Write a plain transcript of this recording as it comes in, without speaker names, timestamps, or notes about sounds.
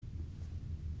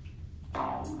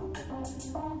Okay,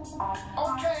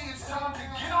 it's time to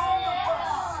get on the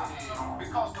bus.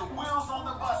 Because the wheels on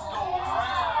the bus go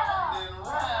round and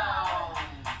round.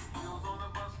 Wheels on the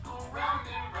bus go round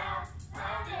and round,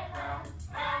 round and round,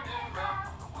 round and round.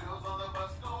 The wheels on the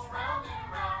bus go round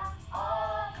and round,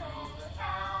 all through the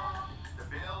town. The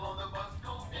bell on the bus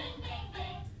goes ding, ding,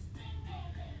 ding, ding, ding,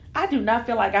 ding. I do not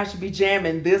feel like I should be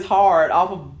jamming this hard off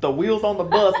of the wheels on the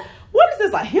bus. What is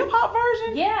this, a hip-hop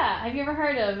version? Yeah. Have you ever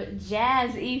heard of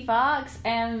Jazz E. Fox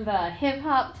and the Hip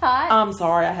Hop Tots? I'm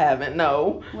sorry, I haven't,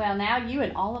 no. Well, now you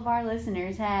and all of our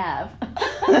listeners have.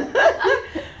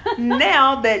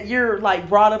 Now that you're like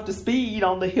brought up to speed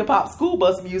on the hip-hop school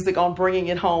bus music on Bringing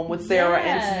It Home with Sarah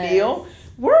and Tennille,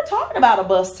 we're talking about a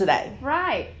bus today.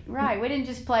 Right. We didn't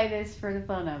just play this for the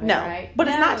fun of it, No, right? but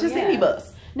it's not just any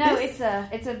bus. No, This-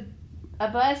 it's a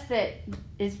bus that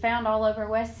is found all over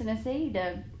West Tennessee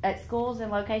at schools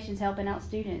and locations helping out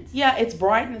students. Yeah, it's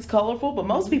bright and it's colorful, but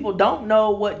most people don't know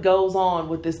what goes on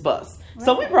with this bus.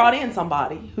 So we brought in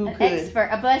somebody who A could... bus expert.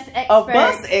 A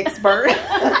bus expert.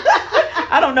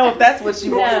 I don't know if that's what she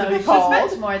wants to be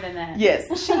called. She's much more than that. Yes,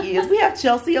 she is. We have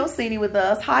Chelsea Orsini with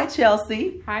us. Hi,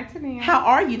 Chelsea. Hi, Tania. How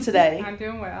are you today? I'm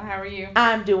doing well. How are you?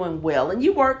 I'm doing well. And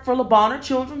you work for Le Bonheur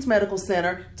Children's Medical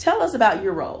Center. Tell us about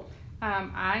your role.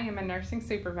 I am a nursing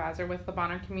supervisor with Le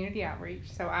Bonheur Community Outreach,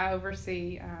 so I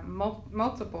oversee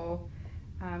multiple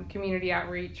community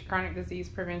outreach, chronic disease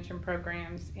prevention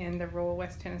programs in the rural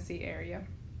West Tennessee area.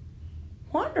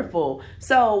 Wonderful.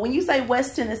 So when you say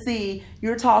West Tennessee,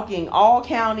 you're talking all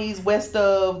counties west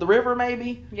of the river,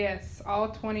 maybe? Yes, all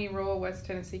 20 rural West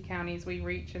Tennessee counties we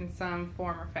reach in some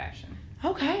form or fashion.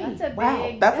 Okay. That's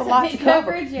That's a lot to big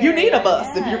cover. coverage You need a area,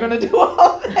 bus if yeah. you're going to do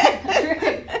all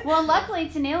that. True. Well, luckily,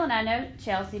 Tennille and I know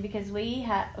Chelsea because we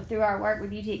have, through our work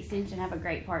with UT Extension, have a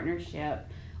great partnership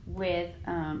with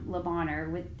Le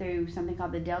Bonheur through something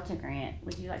called the Delta Grant.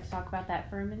 Would you like to talk about that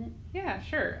for a minute? Yeah,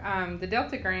 sure. The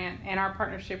Delta Grant and our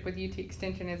partnership with UT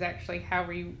Extension is actually how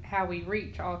we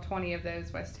reach all 20 of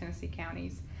those West Tennessee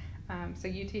counties. So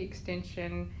UT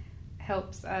Extension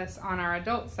helps us on our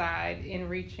adult side in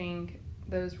reaching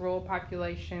those rural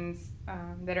populations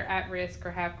that are at risk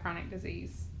or have chronic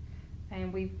disease.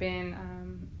 And we've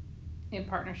been in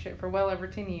partnership for well over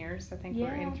 10 years. I think we're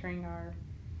entering our...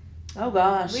 Oh,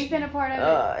 gosh. We've been a part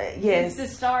of it yes. since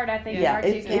the start, I think, Yeah, in our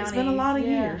two counties. it's been a lot of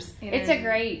years. It's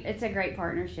a great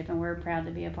partnership, and we're proud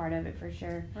to be a part of it for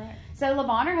sure. Right. So Le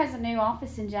Bonheur has a new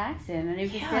office in Jackson, a new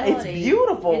Yeah, facility. it's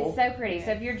beautiful. It's so pretty.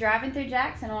 So if you're driving through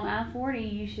Jackson on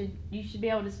I-40, you should be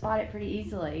able to spot it pretty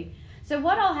easily. So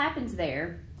what all happens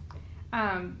there?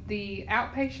 The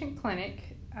outpatient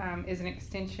clinic is an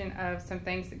extension of some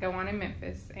things that go on in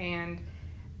Memphis, and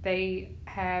they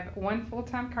have one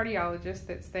full-time cardiologist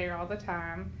that's there all the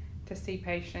time to see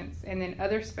patients, and then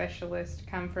other specialists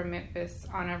come from Memphis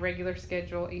on a regular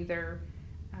schedule, either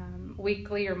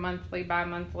weekly or monthly,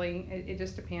 bi-monthly. It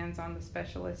just depends on the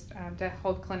specialist to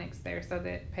hold clinics there so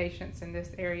that patients in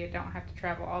this area don't have to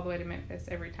travel all the way to Memphis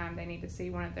every time they need to see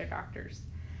one of their doctors.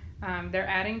 They're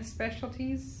adding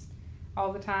specialties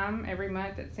all the time. Every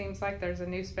month it seems like there's a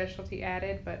new specialty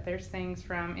added, but there's things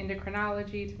from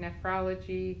endocrinology to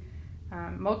nephrology,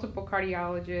 multiple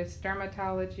cardiologists,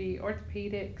 dermatology,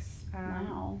 orthopedics.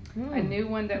 Wow. A new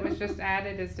one that was just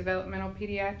added is developmental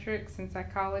pediatrics and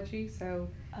psychology. So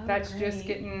that's great. just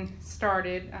getting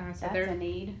started. So That's a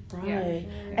need. Right.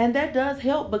 Yeah. And that does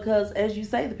help because, as you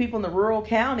say, the people in the rural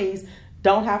counties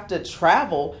don't have to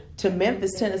travel to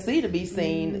Memphis, Tennessee to be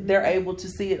seen. Mm-hmm. They're able to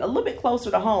see it a little bit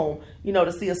closer to home,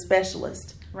 to see a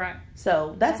specialist. Right.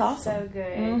 So that's awesome. So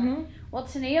good. Mm-hmm. Well,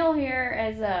 Tennille here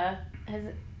has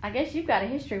I guess you've got a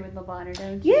history with Le Bonheur,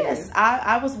 don't you? Yes,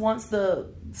 I was once the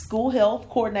school health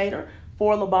coordinator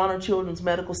for Le Bonheur Children's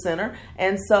Medical Center,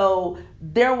 and so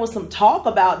there was some talk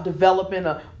about developing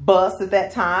a bus at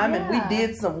that time, and we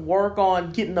did some work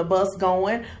on getting the bus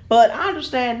going, but I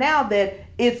understand now that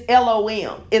it's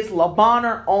LOM. It's Le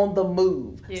Bonheur on the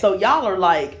Move. Yeah. So y'all are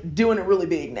like doing it really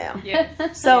big now.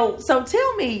 Yes. So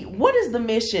tell me, what is the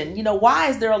mission? Why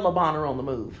is there a Le Bonheur on the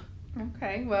Move?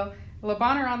 Okay, well, Le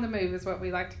Bonheur on the Move is what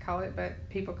we like to call it, but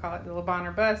people call it the Le Bonheur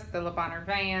bus, the Le Bonheur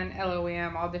van,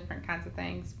 LOM, all different kinds of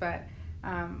things. But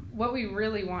what we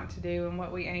really want to do and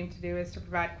what we aim to do is to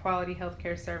provide quality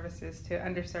healthcare services to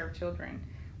underserved children.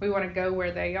 We want to go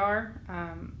where they are.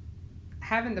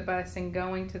 Having the bus and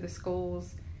going to the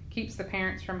schools keeps the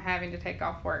parents from having to take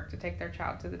off work to take their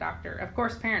child to the doctor. Of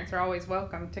course, parents are always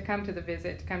welcome to come to the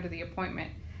visit, to come to the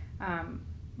appointment.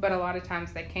 But a lot of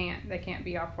times they can't. They can't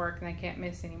be off work and they can't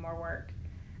miss any more work.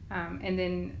 And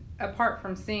then apart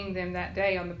from seeing them that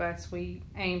day on the bus, we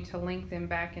aim to link them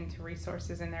back into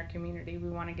resources in their community. We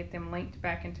want to get them linked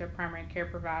back into a primary care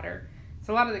provider.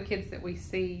 So a lot of the kids that we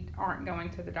see aren't going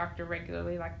to the doctor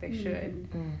regularly like they should.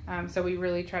 So we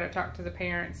really try to talk to the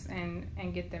parents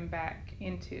and get them back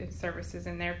into services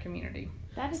in their community.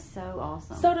 That is so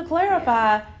awesome. So to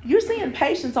clarify, you're seeing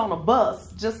patients on a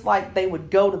bus just like they would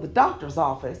go to the doctor's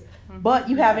office, but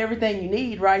you have everything you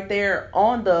need right there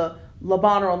on the Le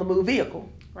Bonheur on the Move vehicle.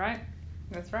 Right.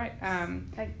 That's right. I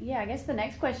guess the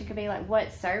next question could be like,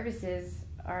 what services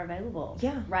are available?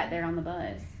 Yeah. Right there on the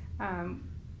bus.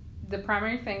 The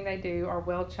primary thing they do are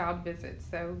well child visits.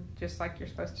 So just like you're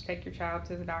supposed to take your child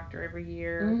to the doctor every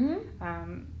year,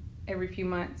 every few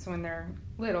months when they're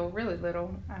little, really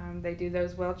little, they do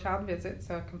those well child visits.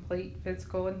 So a complete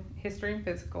physical and history and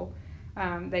physical.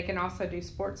 They can also do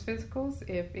sports physicals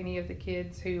if any of the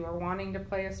kids who are wanting to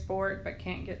play a sport but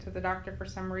can't get to the doctor for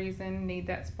some reason need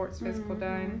that sports physical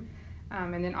done.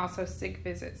 And then also sick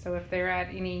visits. So if they're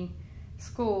at any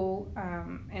school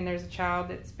and there's a child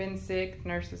that's been sick,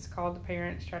 nurses call the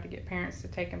parents, try to get parents to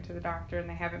take them to the doctor, and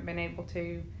they haven't been able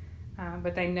to,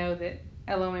 but they know that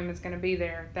LOM is going to be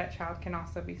there. That child can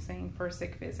also be seen for a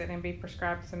sick visit and be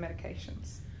prescribed some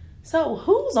medications. So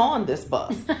who's on this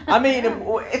bus? I mean,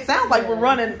 it sounds like we're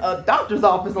running a doctor's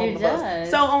office on the bus.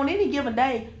 So on any given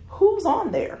day, who's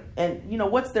on there? And,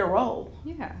 what's their role?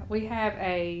 Yeah, we have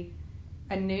a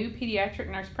new pediatric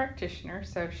nurse practitioner.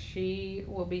 So she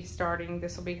will be starting,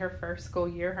 this will be her first school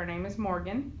year. Her name is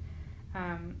Morgan,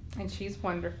 and she's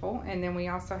wonderful. And then we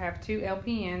also have 2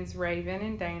 LPNs, Raven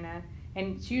and Dana.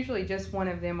 And it's usually just one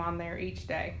of them on there each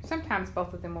day. Sometimes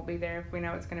both of them will be there if we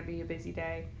know it's going to be a busy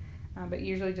day. But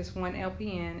usually just one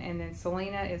LPN, and then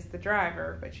Selena is the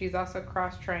driver, but she's also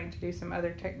cross-trained to do some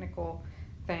other technical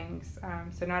things.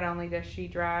 So not only does she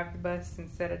drive the bus and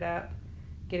set it up,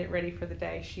 get it ready for the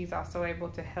day, she's also able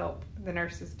to help the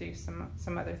nurses do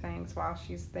some other things while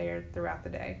she's there throughout the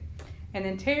day. And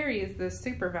then Terry is the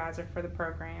supervisor for the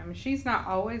program. She's not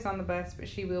always on the bus, but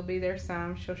she will be there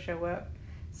some. She'll show up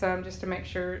some just to make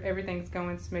sure everything's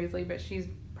going smoothly, but she's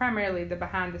primarily the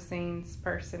behind-the-scenes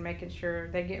person, making sure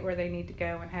they get where they need to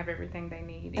go and have everything they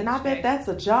need. And I bet that's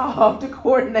a job to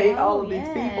coordinate all of these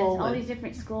yes. people. All these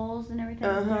different schools and everything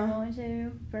that they're going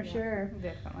to, for sure.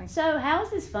 Definitely. So how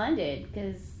is this funded?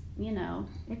 Because,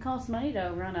 it costs money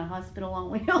to run a hospital on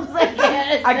wheels, I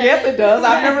guess. I guess it does.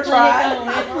 I've never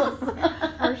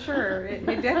tried. For sure. It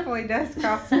definitely does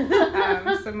cost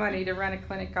some money to run a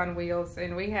clinic on wheels.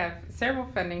 And we have several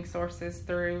funding sources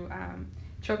through...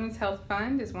 Children's Health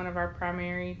Fund is one of our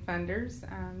primary funders.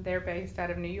 They're based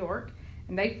out of New York,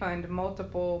 and they fund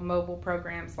multiple mobile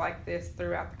programs like this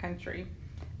throughout the country.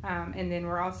 And then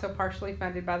we're also partially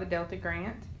funded by the Delta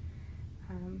Grant.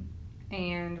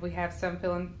 And we have some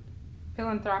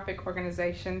philanthropic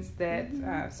organizations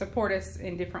that support us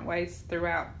in different ways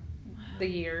throughout the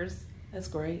years. That's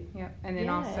great. Yep. And then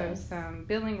also some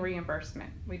billing reimbursement.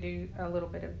 We do a little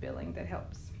bit of billing that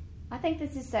helps. I think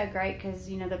this is so great because,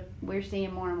 we're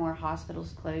seeing more and more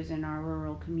hospitals close in our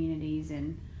rural communities,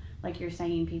 and like you're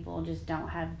saying, people just don't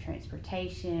have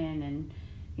transportation, and,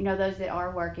 those that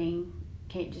are working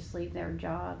can't just leave their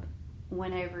job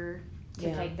whenever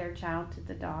to take their child to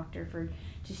the doctor for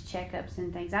just checkups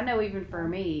and things. I know even for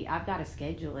me, I've got to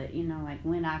schedule it, like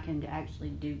when I can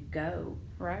actually go.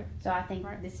 Right. So I think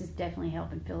this is definitely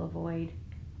helping fill a void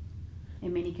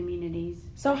in many communities.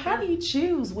 So how do you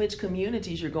choose which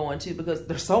communities you're going to? Because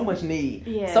there's so much need.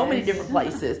 So many different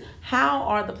places. How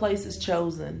are the places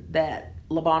chosen that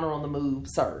Le Bonheur on the Move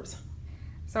serves?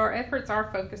 So our efforts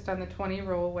are focused on the 20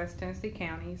 rural West Tennessee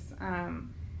counties.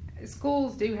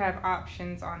 Schools do have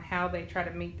options on how they try to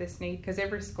meet this need, because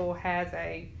every school has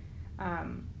a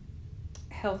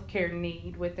healthcare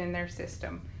need within their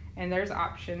system. And there's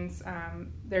options.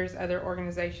 There's other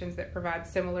organizations that provide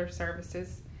similar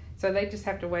services. So they just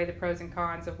have to weigh the pros and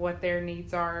cons of what their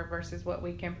needs are versus what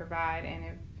we can provide. And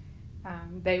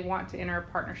if they want to enter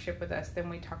a partnership with us, then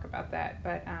we talk about that.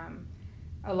 But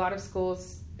a lot of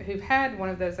schools who've had one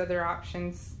of those other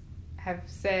options have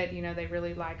said, they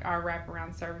really like our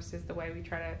wraparound services, the way we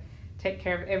try to take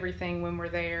care of everything when we're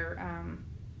there.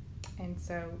 And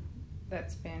so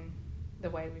that's been the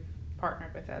way we've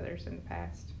partnered with others in the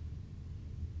past.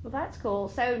 Well, that's cool.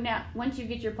 So now, once you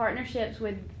get your partnerships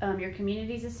with your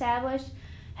communities established,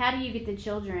 how do you get the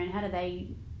children? How do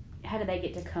they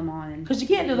get to come on? Because you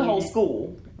can't do the whole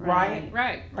school, right?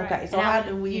 Right. Okay, so and how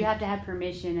do we... You have to have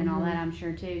permission and all that, I'm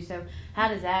sure, too. So how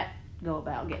does that go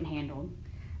about getting handled?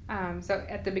 So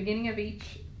at the beginning of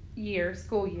each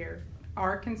school year,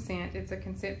 our consent, it's a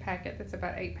consent packet that's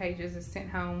about 8 pages, is sent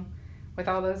home with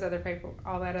all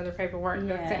that other paperwork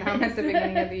that's sent Yeah. home at the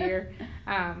beginning of the year.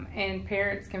 And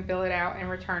parents can fill it out and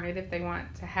return it if they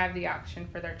want to have the option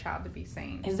for their child to be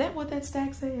seen. Is that what that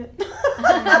stack said?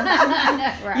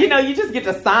 Right. You know, you just get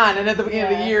to sign it at the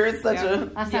beginning of the Yeah. year. It's such Yeah.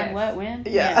 I said Yes. what, when?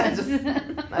 Yeah,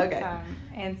 just- okay.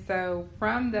 And so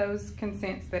from those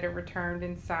consents that are returned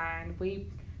and signed, we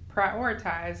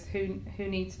prioritize who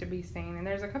needs to be seen. And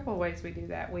there's a couple of ways we do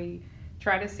that. We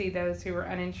try to see those who are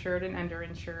uninsured and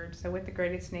underinsured, so with the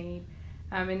greatest need.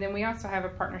 And then we also have a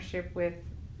partnership with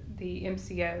the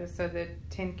MCOs, so the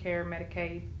TennCare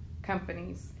Medicaid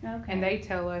companies. Okay. And they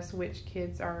tell us which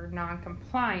kids are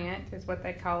non-compliant, is what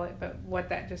they call it. But what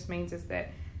that just means is that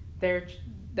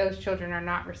those children are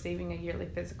not receiving a yearly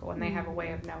physical, and they have a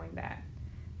way of knowing that.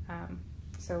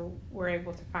 So we're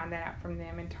able to find that out from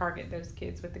them and target those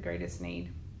kids with the greatest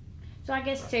need. So I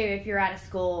guess too, if you're at a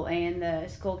school and the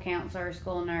school counselor or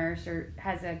school nurse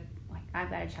has I've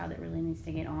got a child that really needs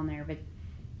to get on there, but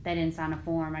they didn't sign a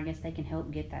form, I guess they can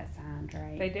help get that signed,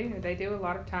 right? They do a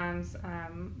lot of times.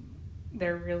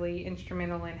 They're really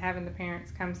instrumental in having the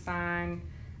parents come sign,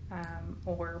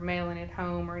 or mailing it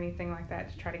home or anything like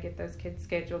that to try to get those kids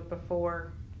scheduled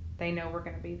before they know we're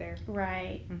going to be there.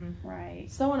 Right. Mm-hmm. Right.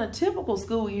 So in a typical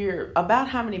school year, about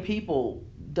how many people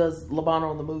does Le Bonheur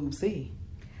on the Move see?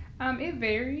 It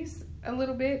varies a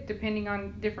little bit depending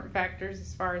on different factors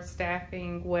as far as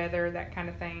staffing, weather, that kind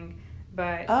of thing.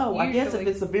 But I guess if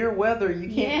usually- it's severe weather, you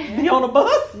can't Yeah. be on a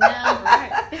bus. No. Right,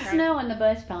 If it's right. snowing, the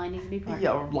bus probably needs to be parked.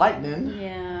 Yeah, or lightning.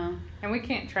 Yeah. And we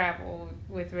can't travel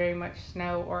with very much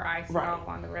snow or ice Right. at all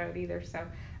on the road either. So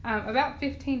about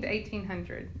 1,500 to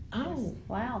 1,800. Oh,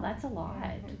 Wow, that's a lot.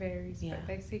 It varies, Yeah. but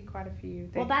they see quite a few.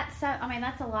 Well, that's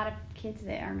a lot of kids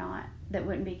that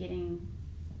wouldn't be getting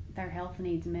their health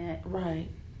needs met. right.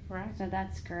 right. So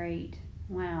that's great.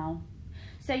 Wow.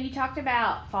 So you talked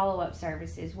about follow-up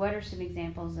services. What are some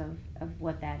examples of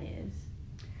what that is?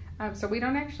 So we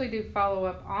don't actually do follow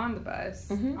up on the bus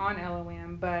Mhm. on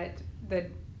LOM, but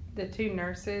the two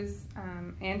nurses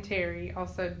and Terry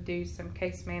also do some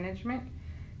case management.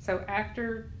 So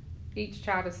after each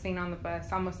child is seen on the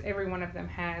bus, almost every one of them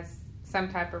has some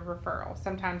type of referral.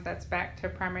 Sometimes that's back to a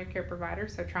primary care provider,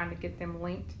 so trying to get them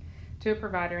linked to a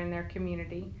provider in their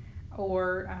community,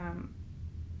 or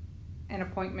an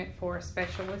appointment for a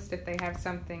specialist if they have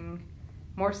something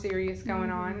more serious going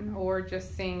on, or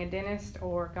just seeing a dentist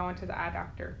or going to the eye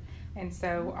doctor. And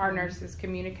so our nurses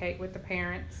communicate with the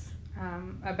parents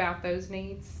about those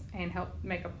needs and help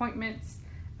make appointments,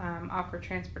 offer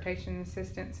transportation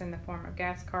assistance in the form of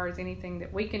gas cards, anything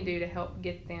that we can do to help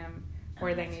get them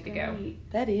where they need to go.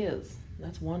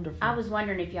 That's wonderful. I was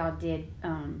wondering if y'all did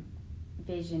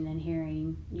vision and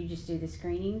hearing. You just do the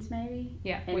screenings maybe?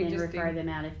 Yeah, And we then just refer do. them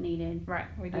out if needed? Right,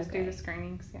 we just do Okay. the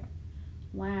screenings. Yeah.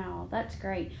 Wow, that's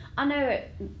great. I know at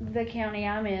the county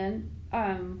I'm in,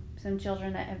 some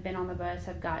children that have been on the bus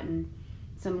have gotten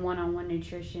some one-on-one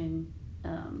nutrition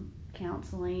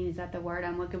counseling. Is that the word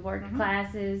I'm looking for? Mhm.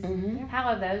 Classes. Mhm. How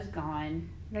have those gone?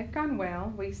 They've gone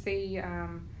well. We see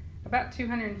about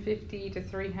 250 to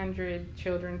 300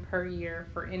 children per year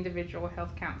for individual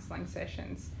health counseling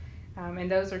sessions.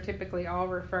 And those are typically all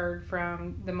referred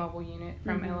from the mobile unit,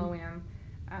 from Mhm. LOM.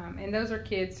 And those are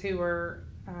kids who are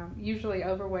usually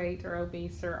overweight or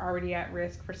obese or already at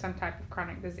risk for some type of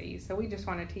chronic disease. So we just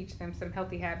want to teach them some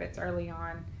healthy habits early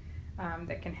on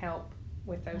that can help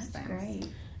with those That's things.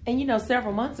 great. And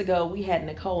several months ago, we had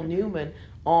Nicole Newman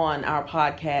on our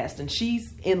podcast, and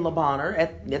she's in Le Bonheur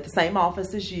at the same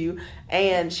office as you,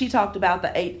 and she talked about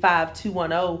the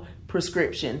 85210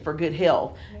 prescription for good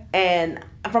health. Yeah. And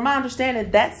from my understanding,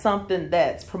 that's something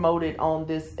that's promoted on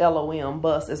this LOM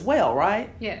bus as well, right?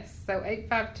 Yes, so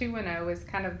 85210 is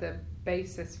kind of the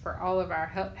basis for all of our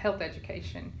health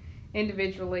education,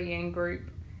 individually and group.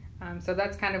 So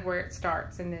that's kind of where it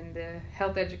starts. And then the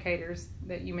health educators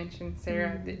that you mentioned,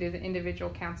 Sarah, that do the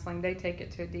individual counseling, they take it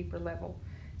to a deeper level.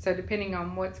 So depending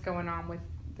on what's going on with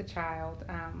the child,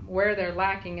 where they're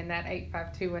lacking in that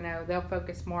 85210, they'll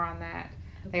focus more on that.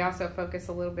 They also focus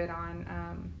a little bit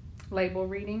on label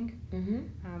reading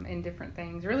and different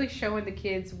things, really showing the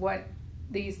kids what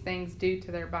these things do to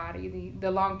their body,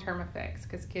 the long-term effects,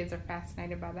 because kids are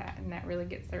fascinated by that, and that really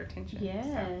gets their attention. Yes.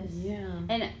 So, Yeah.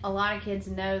 And a lot of kids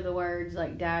know the words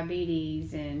like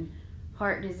diabetes and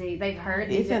heart disease. They've heard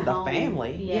It's these in at the home.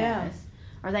 family. Yeah. Yes.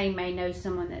 Or they may know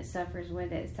someone that suffers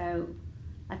with it. So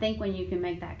I think when you can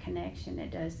make that connection,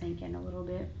 it does sink in a little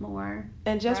bit more.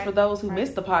 And just for Right, those who right.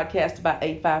 missed the podcast about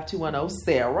 85210,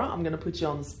 Sarah, I'm going to put you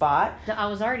on the spot. So I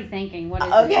was already thinking, what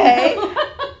is Okay. it?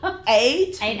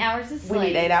 8. 8 hours of sleep. We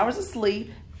need 8 hours of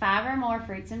sleep. 5 or more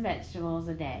fruits and vegetables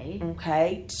a day.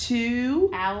 Okay. 2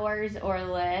 Hours or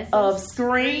less of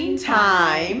screen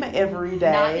time every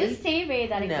day. Not just TV,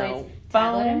 that includes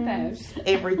tablet and Phones, phone.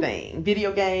 everything.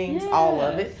 Video games, all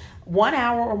of it. 1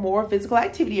 hour or more physical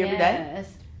activity every day.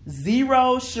 Yes.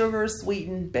 0 sugar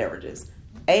sweetened beverages.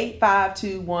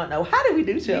 85210. How did we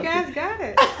do, Chelsea? You guys got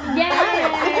it.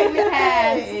 Yay, we Yay.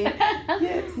 passed.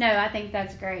 Yes. No, I think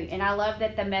that's great. And I love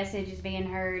that the message is being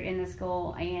heard in the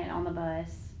school and on the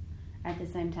bus at the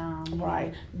same time.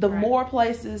 Right. The Right. more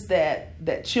places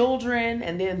that children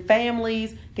and then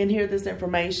families can hear this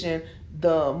information,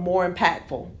 the more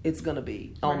impactful it's going to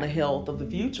be on the health of the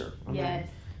future. I mean, Yes.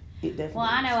 it definitely Well,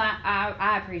 I is. know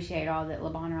I appreciate all that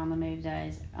Le Bonheur on the Move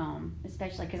does,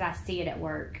 especially because I see it at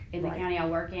work in the Right. county I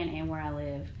work in and where I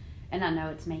live, and I know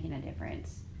it's making a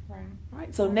difference. Right.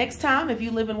 Right. So next time, if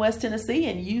you live in West Tennessee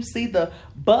and you see the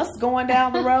bus going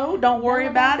down the road, don't worry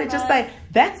about it. Just say,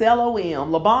 that's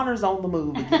LOM. Le Bonheur's on the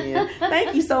move again.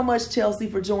 Thank you so much, Chelsea,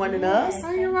 for joining us. Yes.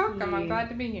 Oh, you're Thank welcome. you. I'm glad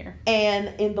to be here.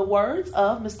 And in the words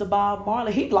of Mr. Bob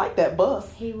Marley, he'd like that bus.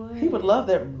 He would. He would love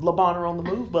that Le Bonheur on the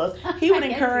Move bus. He would I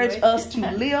guess he encourage would. us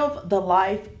to live the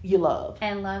life you love.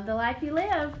 And love the life you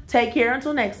live. Take care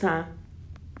until next time.